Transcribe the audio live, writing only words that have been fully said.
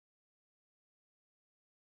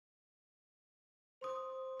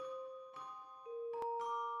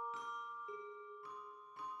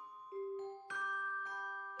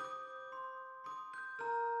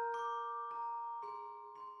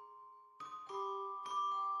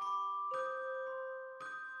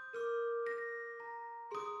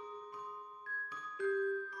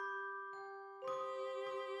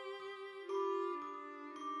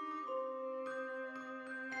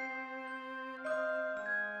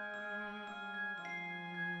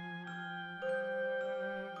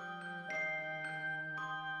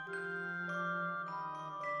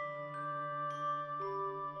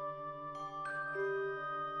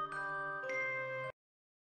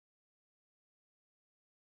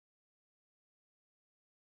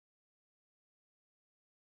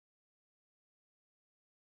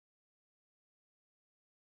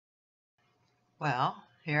Well,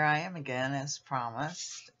 here I am again as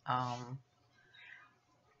promised. I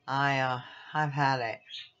I've had a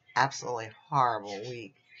absolutely horrible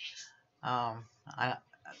week. I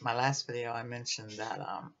My last video I mentioned that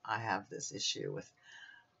I have this issue with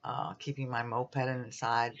keeping my moped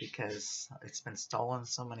inside because it's been stolen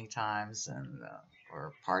so many times and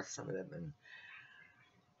or parts of it have been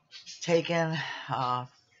taken. Uh,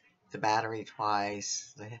 the battery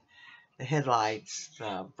twice, the headlights,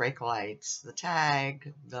 the brake lights, the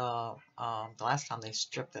tag. The last time they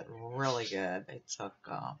stripped it really good. They took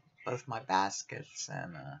both my baskets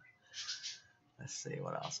and let's see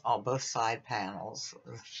what else. Oh, both side panels,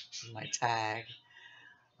 my tag.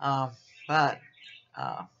 Um, but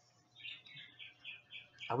uh,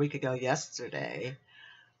 a week ago yesterday,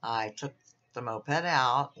 I took the moped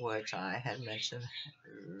out, which I had mentioned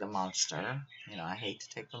the monster. I hate to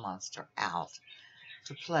take the monster out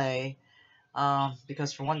to play.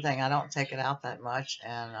 Because for one thing, I don't take it out that much,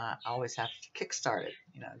 and I always have to kickstart it.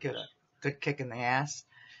 Give it a good kick in the ass,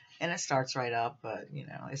 and it starts right up. But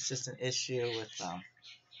it's just an issue with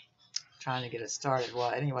trying to get it started.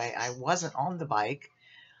 Well, anyway, I wasn't on the bike.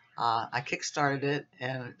 I kickstarted it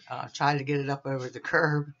and tried to get it up over the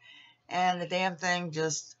curb, and the damn thing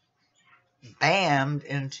just bammed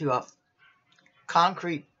into a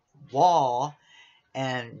concrete wall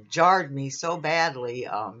and jarred me so badly,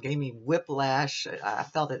 gave me whiplash. I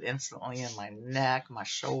felt it instantly in my neck, my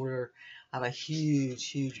shoulder. I have a huge,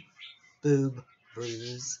 huge boob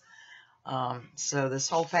bruise. So this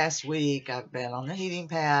whole past week, I've been on the heating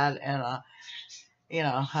pad, and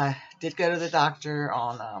I did go to the doctor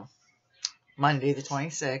on Monday, the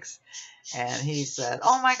 26th, and he said,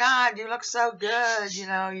 "Oh my God, you look so good.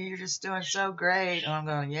 You're just doing so great." And I'm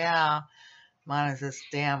going, "Yeah, minus this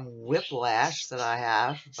damn whiplash that I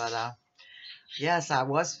have, but yes, I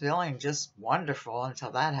was feeling just wonderful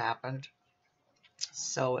until that happened."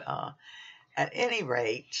 So, at any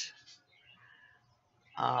rate,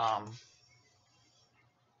 um,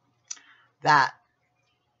 that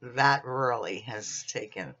that really has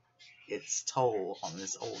taken its toll on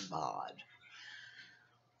this old bod.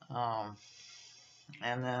 Um,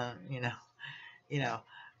 and then,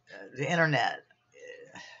 the internet.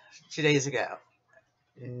 2 days ago,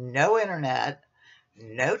 no internet,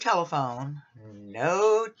 no telephone,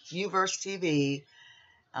 no Uverse TV.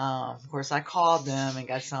 Of course, I called them and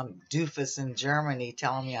got some doofus in Germany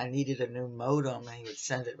telling me I needed a new modem and he would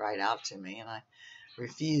send it right out to me. And I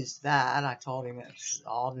refused that. I told him it's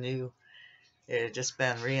all new. It had just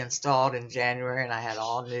been reinstalled in January and I had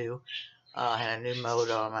all new. Had a new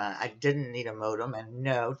modem. I didn't need a modem. And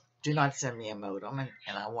no, do not send me a modem.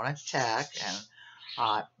 And I want to check. And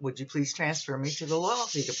would you please transfer me to the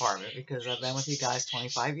loyalty department because I've been with you guys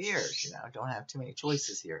 25 years. I don't have too many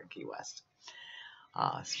choices here in Key West.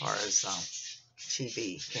 As far as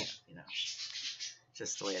TV,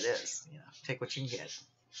 just the way it is. Take what you can get.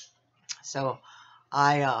 So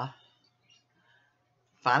I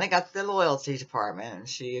finally got the loyalty department, and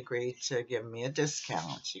she agreed to give me a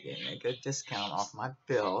discount. She gave me a good discount off my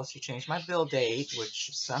bill. She changed my bill date,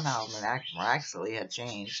 which somehow miraculously had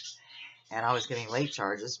changed, and I was getting late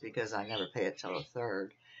charges because I never pay it till the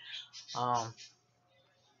 3rd.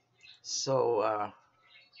 So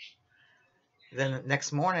then the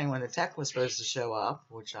next morning when the tech was supposed to show up,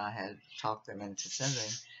 which I had talked them into sending,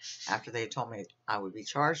 after they told me I would be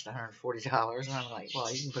charged $140, and I'm like, well,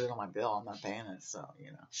 you can put it on my bill. I'm not paying it, so,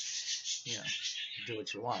 do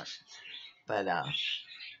what you want. But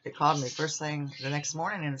they called me first thing the next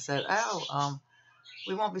morning and said, oh,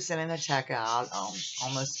 we won't be sending a tech out.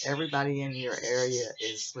 Almost everybody in your area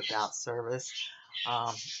is without service.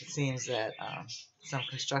 It seems that some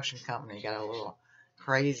construction company got a little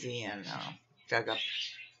crazy and dug up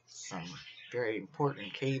some very important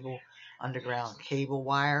underground cable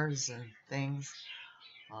wires and things.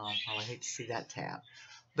 I would hate to see that tap.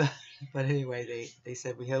 But anyway, they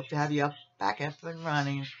said, we hope to have you back up and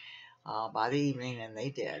running by the evening, and they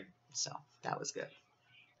did. So that was good.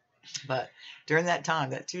 But during that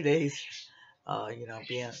time, that 2 days,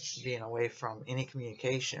 being away from any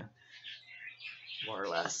communication, more or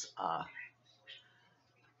less, I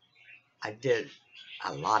did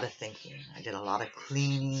a lot of thinking. I did a lot of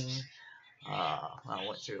cleaning. I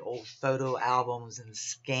went through old photo albums and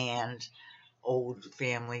scanned old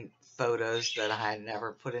family photos that I had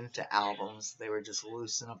never put into albums. They were just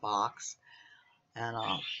loose in a box. And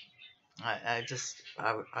I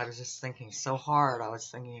was just thinking so hard. I was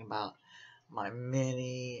thinking about my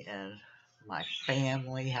Minnie and my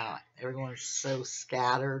family, how everyone's so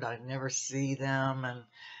scattered. I never see them. And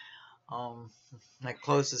my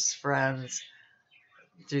closest friends,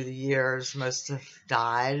 through the years, most have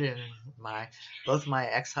died, and both my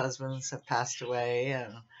ex-husbands have passed away,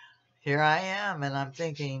 and here I am, and I'm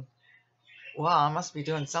thinking, well, I must be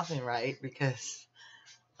doing something right because,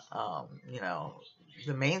 you know,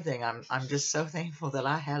 the main thing, I'm just so thankful that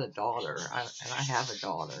I had a daughter, and I have a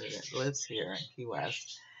daughter that lives here in Key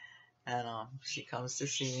West, and she comes to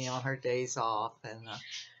see me on her days off, and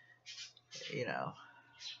you know,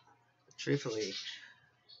 truthfully,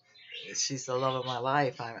 she's the love of my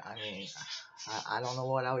life. I mean, I don't know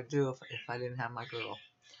what I would do if I didn't have my girl.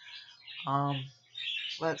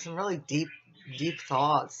 But some really deep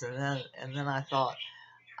thoughts, and then I thought,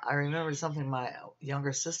 I remembered something my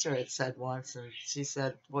younger sister had said once, and she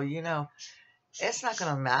said, well, you know, it's not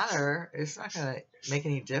going to matter. It's not going to make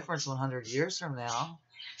any difference 100 years from now.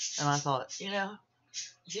 And I thought, you know,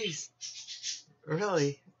 geez,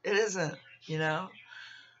 really, it isn't, you know.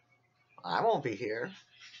 I won't be here.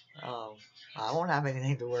 Um, I won't have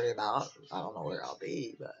anything to worry about. I don't know where I'll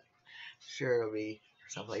be, but sure it'll be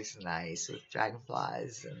someplace nice with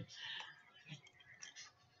dragonflies and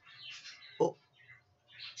oh,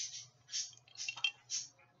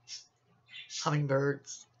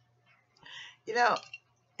 hummingbirds. You know,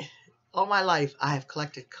 all my life I have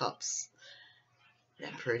collected cups.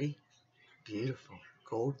 They're pretty, beautiful,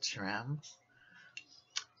 gold trim.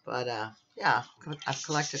 But yeah, I've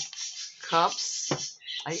collected cups.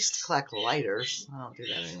 I used to collect lighters. I don't do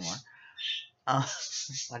that anymore. Uh,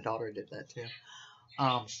 my daughter did that too.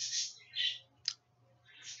 I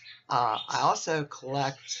also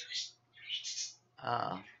collect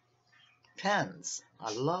pens.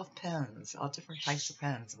 I love pens, all different types of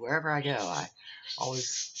pens. Wherever I go, I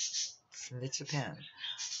always snitch a pen.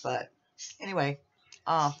 But anyway,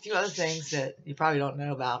 a few other things that you probably don't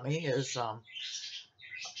know about me is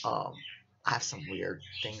I have some weird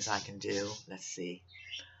things I can do. Let's see.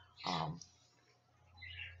 I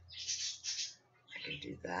can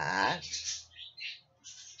do that.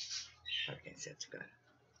 Okay, so that's good.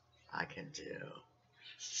 I can do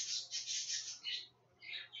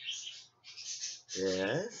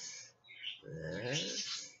this,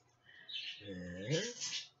 this,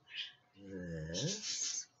 this,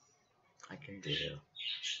 this. I can do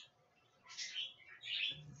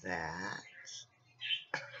that.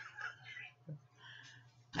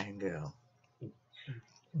 I can go.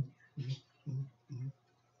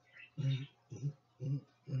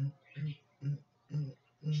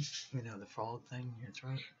 You know, the frog thing in your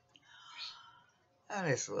throat. That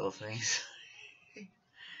is little things.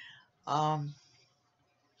 But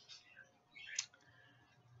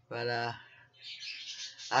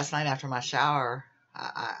last night after my shower,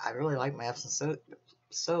 I really like my Epsom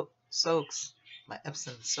soaks, my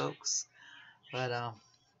Epsom soaks. But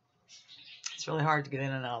it's really hard to get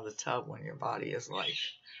in and out of the tub when your body is like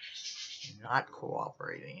not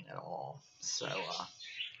cooperating at all. So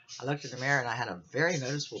I looked in the mirror and I had a very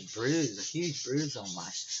noticeable bruise, a huge bruise on my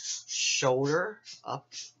shoulder up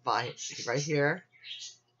by right here.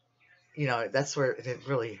 You know, that's where it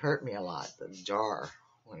really hurt me a lot, the jar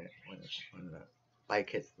when the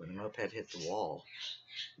when the moped hit the wall.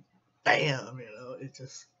 Bam, you know, it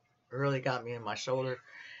just really got me in my shoulder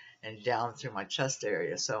and down through my chest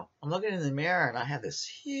area. So I'm looking in the mirror and I have this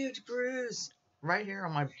huge bruise right here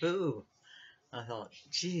on my boob. I thought,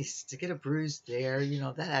 geez, to get a bruise there, you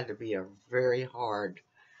know, that had to be a very hard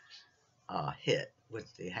hit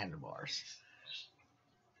with the handlebars.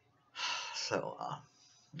 So,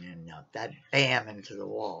 and now that bam into the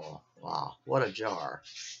wall. Wow, what a jar.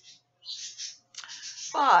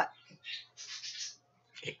 But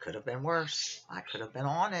it could have been worse. I could have been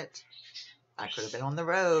on it. I could have been on the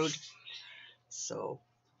road. So,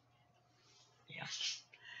 yeah.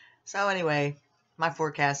 So anyway, my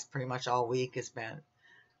forecast pretty much all week has been,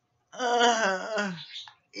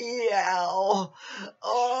 yeah,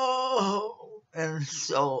 oh, and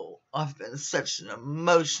so I've been such an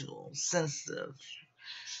emotional, sensitive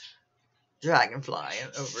dragonfly in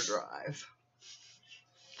overdrive.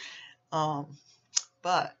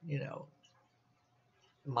 But, you know,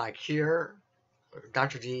 my cure,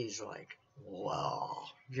 Dr. G's like,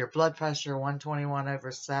 well, your blood pressure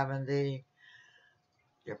 121/70,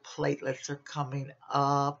 your platelets are coming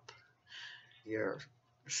up, your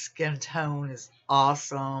skin tone is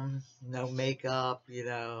awesome, no makeup, you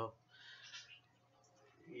know,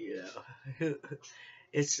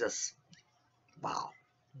 it's just, wow,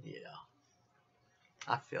 you know,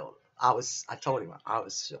 I told him I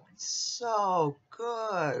was feeling so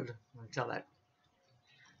good until that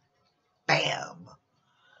bam.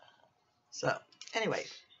 So anyway,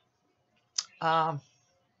 I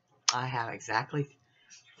have exactly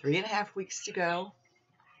 3.5 weeks to go,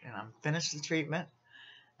 and I'm finished the treatment.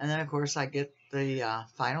 And then, of course, I get the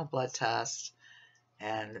final blood test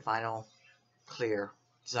and the final clear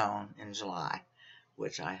zone in July,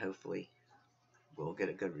 which I hopefully will get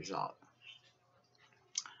a good result.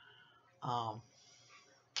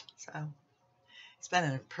 So it's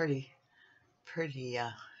been a pretty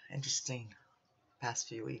interesting past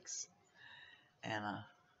few weeks, and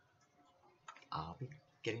I'll be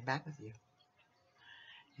getting back with you.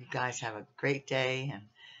 You guys have a great day, and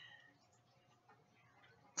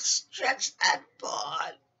stretch that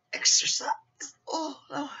butt. Exercise. Oh,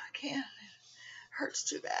 no, I can't. It hurts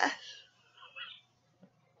too bad.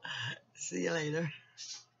 See you later.